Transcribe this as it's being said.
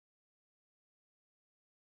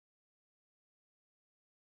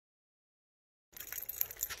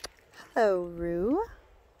Hello, Rue.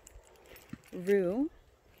 Rue.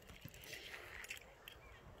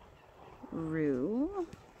 Rue.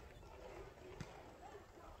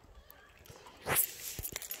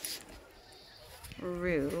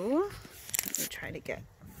 Rue. Let me try to get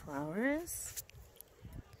flowers.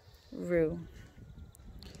 Rue.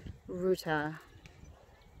 Ruta.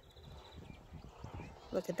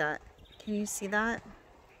 Look at that. Can you see that?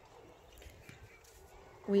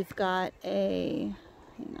 We've got a,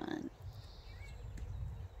 hang on.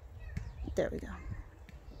 There we go.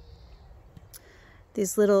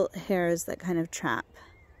 These little hairs that kind of trap.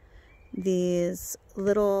 These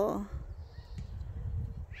little,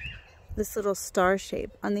 this little star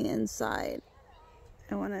shape on the inside.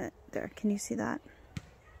 I want to, there, can you see that?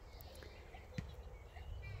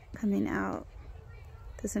 Coming out.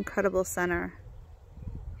 This incredible center.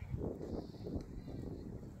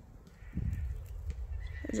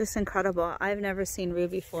 It's just incredible. I've never seen Rue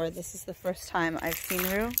before. This is the first time I've seen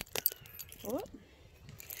Rue. Whoop.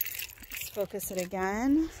 Let's focus it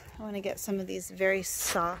again. I want to get some of these very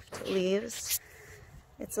soft leaves.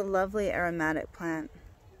 It's a lovely aromatic plant.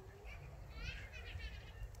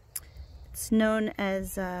 It's known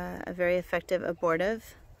as a very effective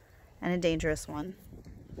abortive and a dangerous one.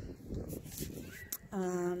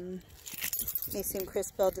 Nassim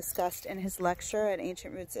Crispell discussed in his lecture at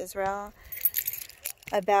Ancient Roots Israel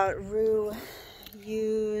about Rue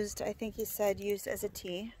used, I think he said used as a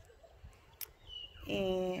tea.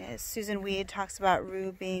 And Susan Weed talks about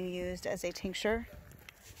Rue being used as a tincture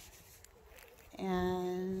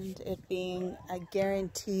and it being a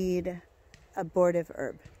guaranteed abortive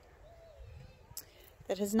herb.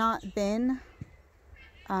 That has not been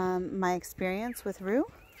my experience with Rue.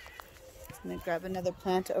 I'm going to grab another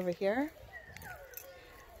plant over here.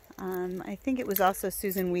 I think it was also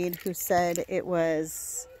Susan Weed who said it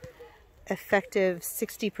was effective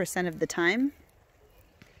 60% of the time.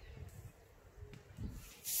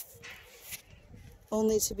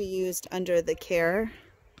 Only to be used under the care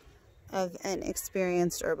of an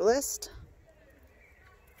experienced herbalist.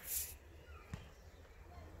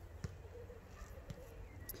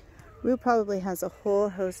 Rue probably has a whole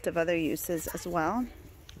host of other uses as well.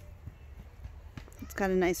 It's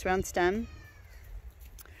got a nice round stem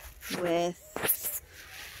with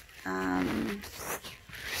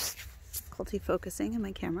difficulty focusing in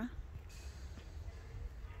my camera,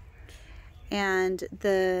 and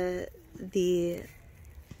the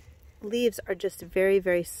leaves are just very,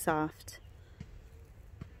 very soft.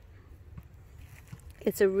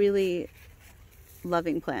 It's a really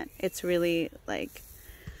loving plant. It's really like,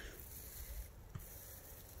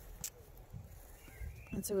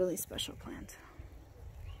 it's a really special plant.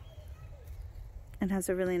 It has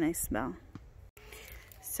a really nice smell.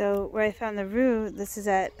 So where I found the Rue, this is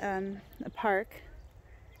at a park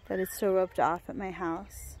that is still roped off at my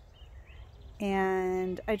house.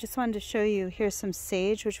 And I just wanted to show you, here's some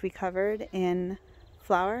sage, which we covered in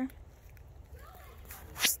flour.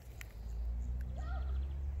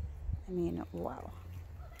 I mean, wow.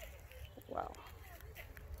 Wow.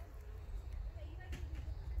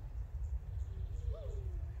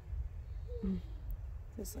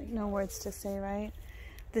 There's like no words to say, right?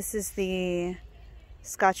 This is the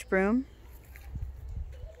Scotch broom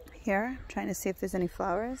here. I'm trying to see if there's any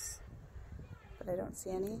flowers, but I don't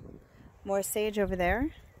see any. More sage over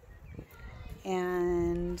there.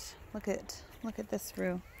 And look at this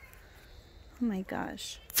Rue. Oh my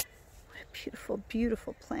gosh. What a beautiful,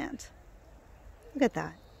 beautiful plant. Look at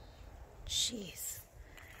that. Jeez.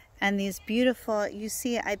 And these beautiful, you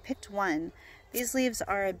see, I picked one. These leaves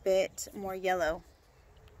are a bit more yellow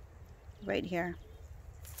right here,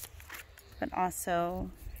 but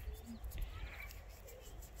also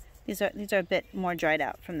these are a bit more dried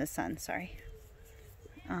out from the sun. Sorry,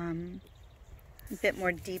 a bit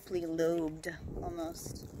more deeply lobed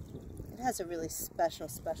almost. It has a really special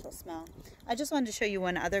smell. I just wanted to show you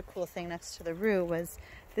one other cool thing next to the Rue. Was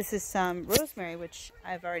this is some rosemary, which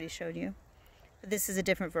I've already showed you, but this is a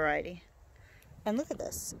different variety. And look at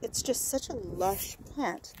this. It's just such a lush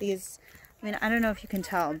plant. These, I mean, I don't know if you can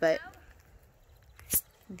tell, but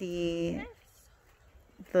the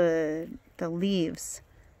leaves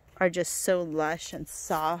are just so lush and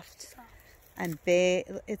soft and big.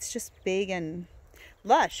 It's just big and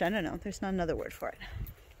lush. I don't know. There's not another word for it.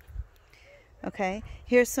 Okay.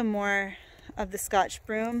 Here's some more of the Scotch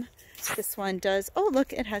broom. This one does, oh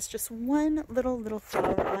look, it has just one little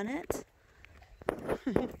flower on it.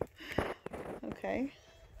 Okay,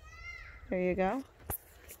 there you go.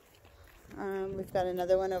 We've got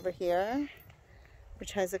another one over here,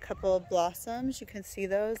 which has a couple of blossoms. You can see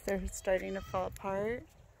those. They're starting to fall apart.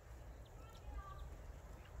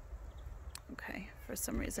 Okay, for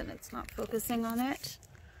some reason it's not focusing on it.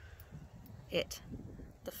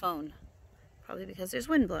 The phone. Probably because there's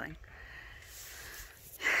wind blowing.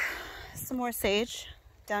 Some more sage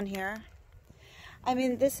down here. I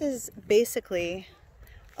mean, this is basically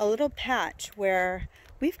a little patch where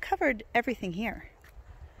we've covered everything here.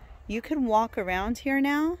 You can walk around here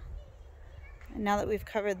now that we've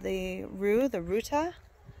covered the Ruta,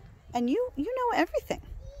 and you know everything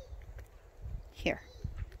here.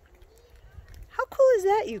 How cool is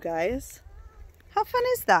that, you guys? How fun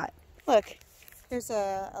is that? Look, there's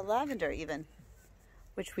a lavender even,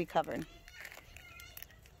 which we covered.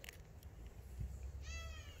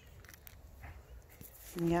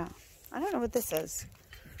 Yeah, I don't know what this is.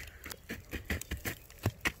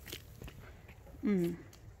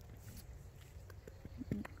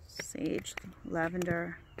 Sage,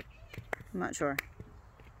 lavender, I'm not sure.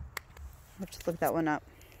 I'll have to look that one up.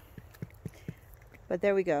 But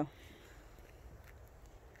there we go.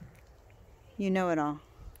 You know it all.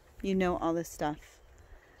 You know all this stuff.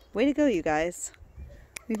 Way to go, you guys.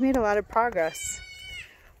 We've made a lot of progress.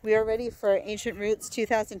 We are ready for Ancient Roots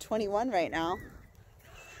 2021 right now.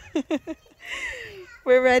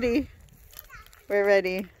 We're ready. We're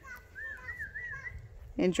ready.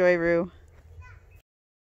 Enjoy, Rue.